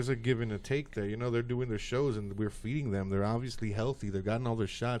saying that there's a give and a take there. They're doing their shows and we're feeding them. They're obviously healthy. They've gotten all their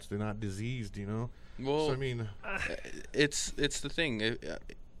shots. They're not diseased. Well, so I mean, it's the thing.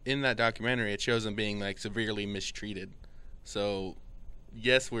 In that documentary, it shows them being like severely mistreated. So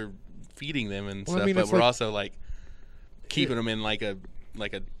yes, we're feeding them and stuff, but we're also like keeping them in like a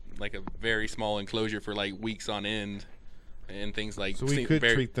very small enclosure for like weeks on end and things like. So we could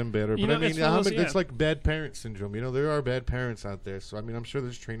treat them better, but I mean, it's like bad parent syndrome. There are bad parents out there. So I mean, I'm sure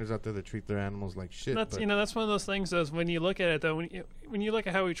there's trainers out there that treat their animals like shit. That's that's one of those things. Though, when you look at it, though, when you look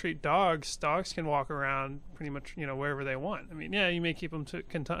at how we treat dogs can walk around pretty much wherever they want. I mean, yeah, you may keep them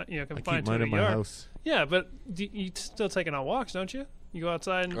confined to the yard. House. Yeah, but you still take them on walks, don't you? You go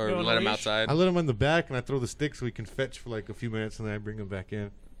outside and or go let them outside. I let them in the back and I throw the stick so he can fetch for like a few minutes and then I bring him back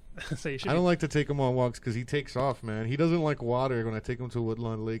in. So I don't like to take him on walks because he takes off, man. He doesn't like water. When I take him to a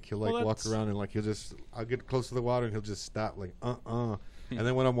woodlawn lake, he'll like walk around and like I'll get close to the water and he'll just stop like And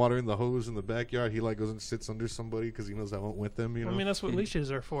then when I'm watering the hose in the backyard, he like goes and sits under somebody because he knows I won't with them. I mean, that's what leashes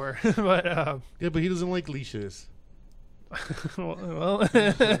are for. But yeah, but he doesn't like leashes. well,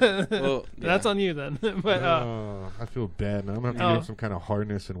 that's on you then. But I feel bad now. I'm gonna have to get him some kind of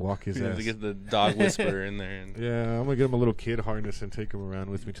harness and walk his ass. To get the dog whisperer in there. Yeah, I'm gonna get him a little kid harness and take him around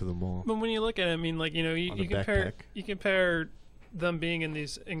with me to the mall. But when you look at it, I mean, like you compare them being in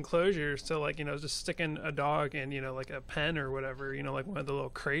these enclosures to like just sticking a dog in like a pen or whatever, like one of the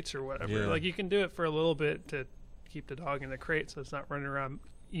little crates or whatever. Yeah. Like you can do it for a little bit to keep the dog in the crate so it's not running around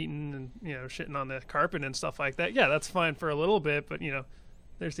eating and shitting on the carpet and stuff like that. Yeah, that's fine for a little bit, but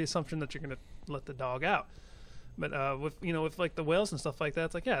there's the assumption that you're going to let the dog out. But with like the whales and stuff like that,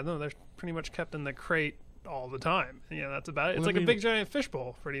 it's like they're pretty much kept in the crate all the time. That's about it. It's a big giant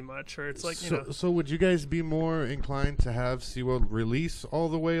fishbowl pretty much, or it's like So would you guys be more inclined to have SeaWorld release all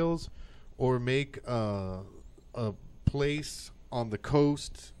the whales, or make a place on the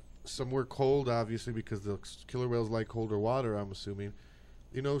coast somewhere cold, obviously because the killer whales like colder water, I'm assuming.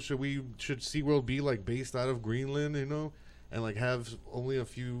 Should SeaWorld be like based out of Greenland, and like have only a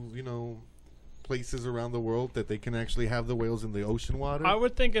few, places around the world that they can actually have the whales in the ocean water? I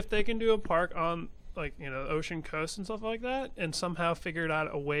would think if they can do a park on like, the ocean coast and stuff like that, and somehow figured out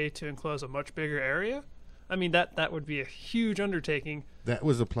a way to enclose a much bigger area, I mean, that would be a huge undertaking. That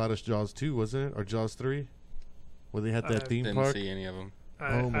was the plot of Jaws 2, wasn't it? Or Jaws 3? Where they had that theme park? Didn't see any of them.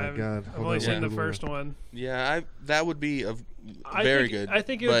 Oh my God! I've only seen the first one. Yeah, that would be very good. I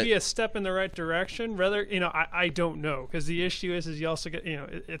think it would be a step in the right direction. Rather, I don't know, because the issue is you also get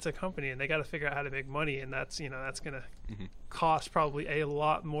it's a company and they got to figure out how to make money, and that's that's going to cost probably a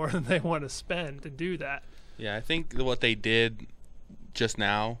lot more than they want to spend to do that. Yeah, I think what they did just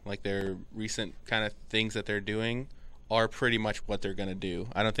now, like their recent kind of things that they're doing, are pretty much what they're going to do.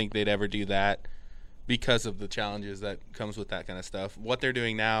 I don't think they'd ever do that because of the challenges that comes with that kind of stuff. What they're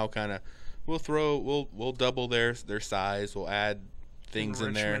doing now, kind of, we'll double their size. We'll add things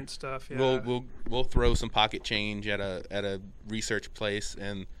in there. Enrichment stuff. Yeah. We'll throw some pocket change at a research place,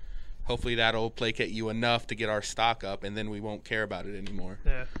 and hopefully that'll placate you enough to get our stock up, and then we won't care about it anymore.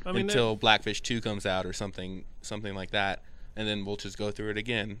 Yeah. I mean, until Blackfish 2 comes out or something like that, and then we'll just go through it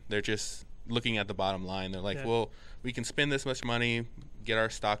again. They're just looking at the bottom line. They're like, well, we can spend this much money, get our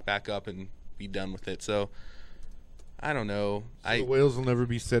stock back up, and be done with it. So I don't know. So the whales will never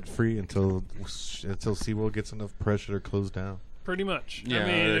be set free until SeaWorld gets enough pressure to close down. Pretty much. Yeah, I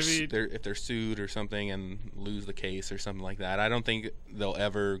mean, if they're sued or something and lose the case or something like that, I don't think they'll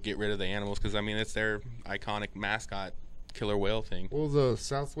ever get rid of the animals, because I mean it's their iconic mascot, killer whale thing. Well, the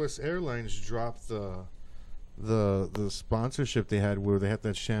Southwest Airlines dropped the sponsorship they had where they had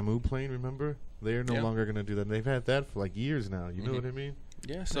that Shamu plane. Remember, they are no longer going to do that. And they've had that for like years now. You know what I mean?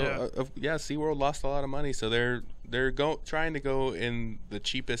 Yeah. So SeaWorld lost a lot of money, so they're trying to go in the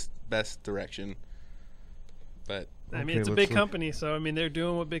cheapest, best direction, but. I mean, it's a big company, so I mean, they're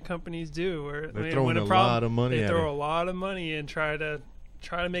doing what big companies do. They're throwing a lot of money. They throw a lot of money and try to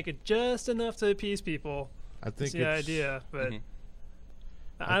make it just enough to appease people. I think that's the idea, but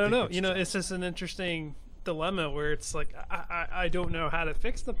I don't know. It's just an interesting dilemma where it's like I don't know how to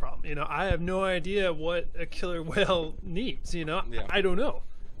fix the problem. I have no idea what a killer whale needs. I don't know.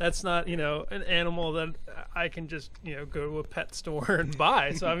 That's not, an animal that I can just, go to a pet store and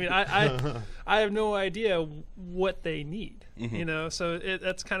buy. So, I mean, I have no idea what they need, So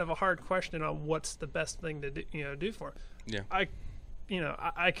that's kind of a hard question on what's the best thing to do for them. Yeah.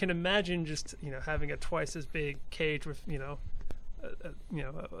 I can imagine just, having a twice as big cage with,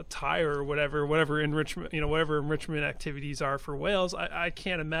 a tire or whatever enrichment, whatever enrichment activities are for whales. I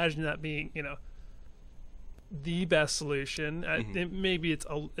can't imagine that being, the best solution. Maybe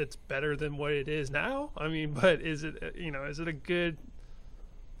it's better than what it is now. I mean, but is it a good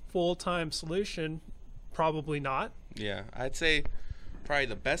full-time solution? Probably not. Yeah, I'd say probably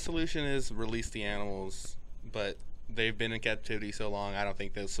the best solution is release the animals, but they've been in captivity so long, I don't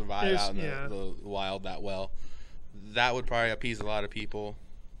think they'll survive out in the wild that well. That would probably appease a lot of people,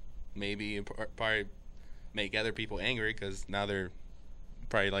 maybe probably make other people angry, because now they're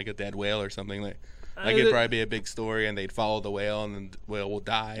probably like a dead whale or something. Like it'd probably be a big story, and they'd follow the whale, and then the whale will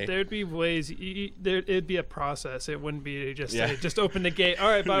die. There'd be ways. It'd be a process. It wouldn't be just say, just open the gate. All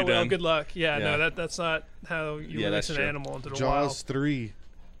right, bye, whale. Good luck. No, that's not how you release an animal into the wild. Jaws 3.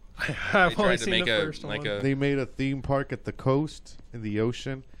 I've only seen the first one. They made a theme park at the coast in the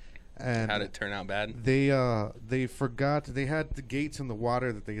ocean, and how'd it turn out bad? They forgot they had the gates in the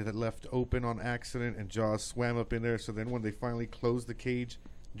water that they had left open on accident, and Jaws swam up in there. So then when they finally closed the cage,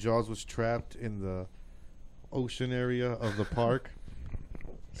 Jaws was trapped in the ocean area of the park.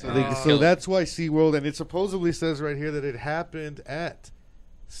 So that's why SeaWorld, and it supposedly says right here that it happened at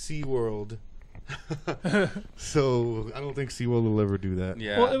SeaWorld. So I don't think SeaWorld will ever do that.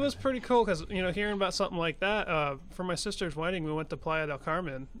 Yeah. Well, it was pretty cool because, hearing about something like that, for my sister's wedding, we went to Playa del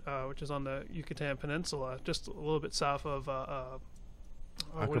Carmen, which is on the Yucatan Peninsula, just a little bit south of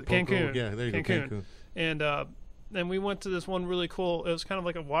Cancun. Yeah, there you go, Cancun. And we went to this one really cool, it was kind of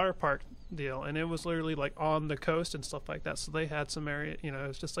like a water park deal, and it was literally like on the coast and stuff like that. So they had some area, it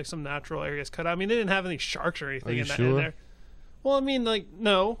was just like some natural areas cut out. I mean, they didn't have any sharks or anything in there. Well, I mean,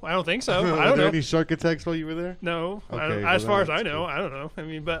 no, I don't think so. I don't know. Were there any shark attacks while you were there? No. Okay, as far as I know, I don't know. I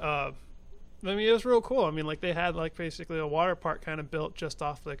mean, but it was real cool. I mean, like they had like basically a water park kind of built just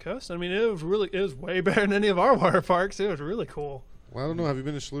off the coast. I mean, it was way better than any of our water parks. It was really cool. Well, I don't know. Have you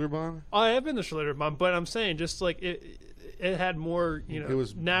been to Schlitterbahn? I have been to Schlitterbahn, but I'm saying just like it had more, it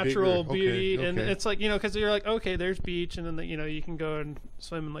was natural beauty, and it's like, because you're like, okay, there's beach, and then you can go and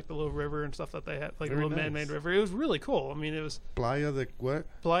swim in like the little river and stuff that they had, like a little man-made river. It was really cool. I mean, it was Playa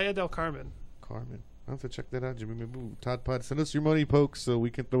del Carmen. I'll have to check that out, Jimmy. Todd Pod, send us your money, folks, so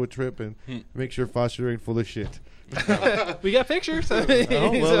we can throw a trip and make sure Foster ain't full of shit. We got pictures.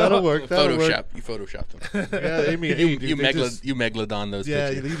 That'll work. You photoshopped them. You megalodon those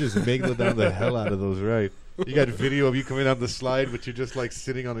pictures. Yeah, you just megalodon the hell out of those, right? You got a video of you coming down the slide, but you're just like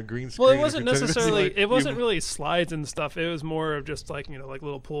sitting on a green screen. Well, it wasn't necessarily. It wasn't really slides and stuff. It was more of just like like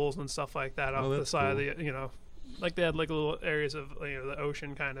little pools and stuff like that off the side of the like they had like little areas of the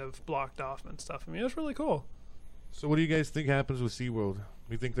ocean kind of blocked off and stuff. I mean, it was really cool. So, what do you guys think happens with SeaWorld? Do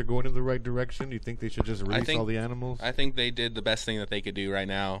you think they're going in the right direction? Do you think they should just release all the animals? I think they did the best thing that they could do right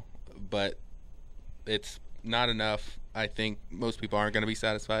now, but it's not enough. I think most people aren't going to be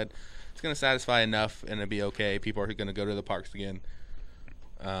satisfied. It's going to satisfy enough, and it'll be okay. People are going to go to the parks again.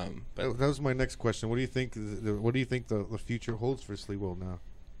 But that was my next question. What do you think? What do you think the future holds for SeaWorld now?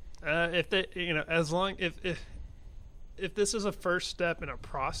 If they, as long if this is a first step in a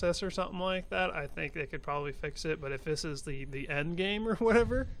process or something like that, I think they could probably fix it. But if this is the end game or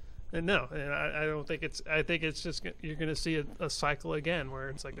whatever, then no. And I don't think it's. I think it's just you're going to see a cycle again where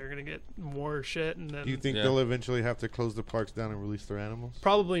it's like they're going to get more shit. And then do you think they'll eventually have to close the parks down and release their animals?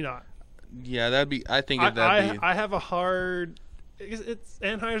 Probably not. Yeah, that'd be. I think I have a hard. It's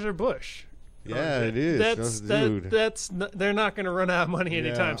Anheuser-Busch. Yeah, it is. They're not going to run out of money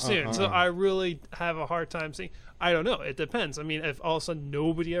anytime soon. So I really have a hard time seeing. I don't know. It depends. I mean, if all of a sudden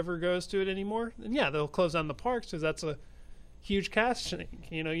nobody ever goes to it anymore, then yeah, they'll close down the parks because that's a huge cash thing.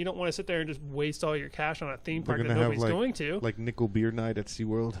 You don't want to sit there and just waste all your cash on a theme park that nobody's going to. Like nickel beer night at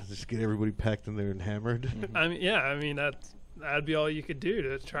SeaWorld, just get everybody packed in there and hammered. I mean that'd be all you could do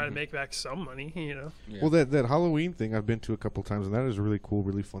to try to make back some money. Yeah. Well, that Halloween thing I've been to a couple times, and that is really cool,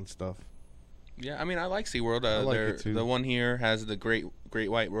 really fun stuff. Yeah, I mean, I like SeaWorld. I like it too. The one here has the Great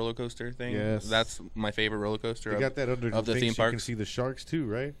White roller coaster thing. Yes. That's my favorite roller coaster. They got that under of the theme parks. parks. You can see the sharks too,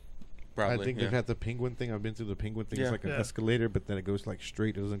 right? Probably. I think they've had the penguin thing. I've been to the penguin thing. It's like an escalator, but then it goes like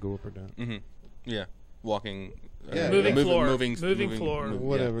straight. It doesn't go up or down. Mm-hmm. Yeah, walking. Moving floor. Moving floor.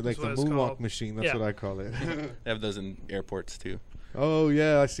 Whatever, like the moonwalk machine. That's what I call it. They have those in airports too. Oh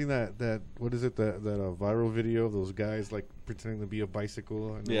yeah, I seen that. What is it? That viral video of those guys like pretending to be a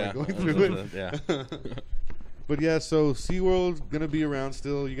bicycle and like going through it. Yeah. But yeah, so SeaWorld's gonna be around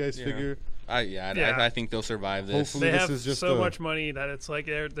still. You guys figure? I think they'll survive this. Hopefully they this have is just so much money that it's like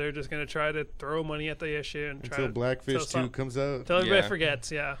they're just gonna try to throw money at the issue and until Blackfish 2 comes out. Until everybody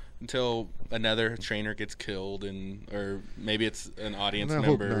forgets, Until another trainer gets killed, or maybe it's an audience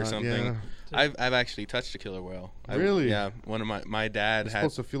member or something. Yeah. I've actually touched a killer whale. Really? Yeah. One of my dad it's had.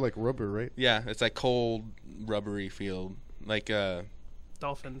 Supposed to feel like rubber, right? Yeah, it's like cold, rubbery feel, like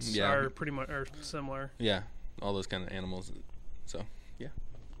dolphins are pretty much similar. Yeah, all those kind of animals. So yeah.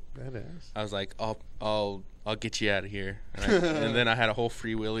 Badass. I was like, I'll get you out of here, and then I had a whole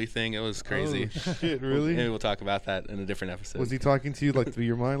Free Willy thing. It was crazy. Oh, shit, really? Maybe we'll talk about that in a different episode. Was he talking to you like through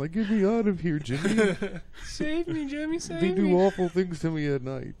your mind, like, get me out of here, Jimmy? Save me, Jimmy, save me. They do awful things to me at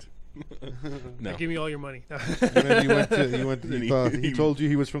night. No. Give me all your money. He told you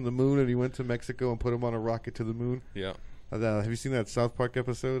he was from the moon and he went to Mexico and put him on a rocket to the moon. Yeah. Have you seen that South Park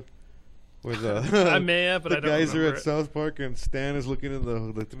episode? Where I may have, but I don't remember. The guys are at South Park and Stan is looking in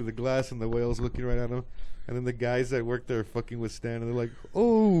through the glass and the whale's looking right at him. And then the guys that work there are fucking with Stan and they're like,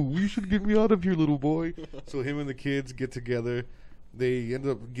 "Oh, you should get me out of here, little boy." So him and the kids get together. They end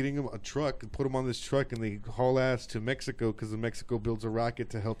up getting him a truck and put him on this truck and they haul ass to Mexico because Mexico builds a rocket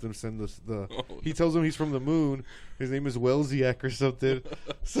to help them send He tells them he's from the moon. His name is Welziak or something.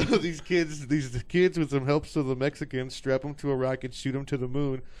 So these kids with some help of the Mexicans strap him to a rocket, shoot him to the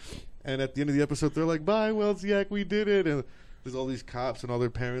moon. And at the end of the episode, they're like, "Bye, Welziak, we did it." And there's all these cops and all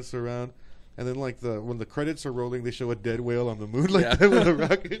their parents around. And then, like, when the credits are rolling, they show a dead whale on the moon like that with a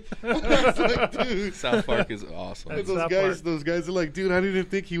rocket. It's like, dude. South Park is awesome. And those guys are like, dude, I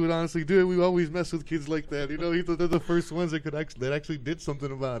didn't think he would honestly do it. We always mess with kids like that. They're the first ones that actually did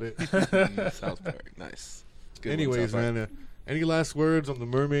something about it. South Park, nice. Good. Anyways, man, any last words on the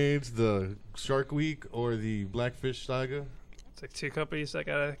mermaids, the Shark Week, or the Blackfish saga? It's like two companies that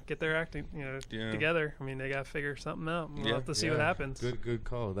gotta get their acting, together. I mean, they gotta figure something out. We'll have to see what happens. Good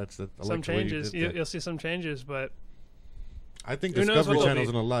call. Some changes. You'll see some changes, but I think Discovery Channel's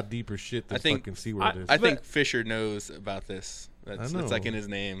in a lot deeper shit than fucking SeaWorld is. I think Fisher knows about this. It's like in his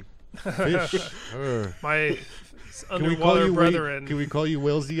name. Fish. My underwater brethren. Can we call you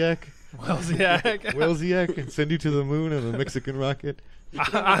Welziak? Welziak and send you to the moon in a Mexican rocket.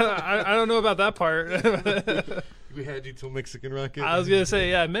 I don't know about that part. We had you till Mexican rocket. I was gonna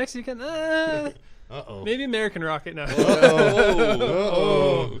say Mexican. Uh-oh. Maybe American rocket now.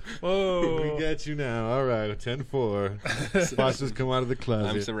 Whoa. We got you now. All right, 10-4. Sponsors come out of the closet.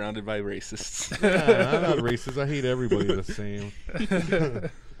 I'm surrounded by racists. I'm not racist. I hate everybody the same.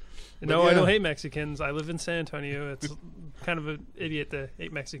 No, I don't hate Mexicans. I live in San Antonio. It's kind of an idiot to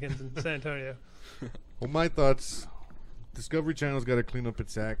hate Mexicans in San Antonio. Well, my thoughts. Discovery Channel's got to clean up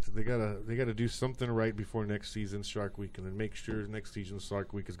its act. They gotta do something right before next season's Shark Week, and then make sure next season's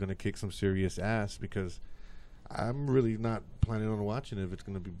Shark Week is going to kick some serious ass. Because I'm really not planning on watching it if it's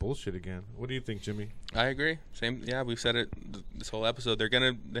going to be bullshit again. What do you think, Jimmy? I agree. Same. Yeah, we've said it this whole episode. They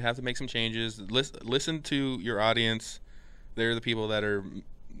have to make some changes. Listen to your audience. They're the people that are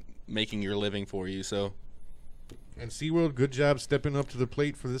making your living for you. So. And SeaWorld, good job stepping up to the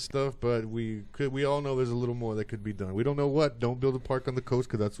plate for this stuff, but we all know there's a little more that could be done. We don't know what. Don't build a park on the coast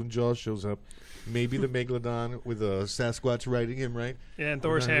because that's when Jaws shows up. Maybe the Megalodon with a Sasquatch riding him, right? Yeah, and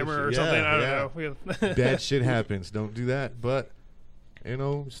Thor's hammer or something. I don't know. Bad shit happens. Don't do that. But You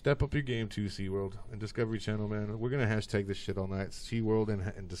know, step up your game too, SeaWorld and Discovery Channel, man. We're going to hashtag this shit all night. SeaWorld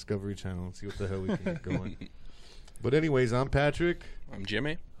and Discovery Channel and see what the hell we can get going. But anyways, I'm Patrick. I'm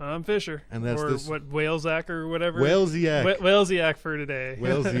Jimmy. I'm Fisher. And that's or this. what, Whalesack or whatever? Whalesiac. Whalesiac for today.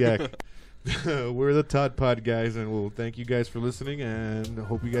 Whalesiac. We're the Todd Pod guys, and we'll thank you guys for listening, and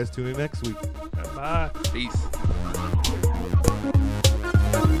hope you guys tune in next week. Bye. Peace.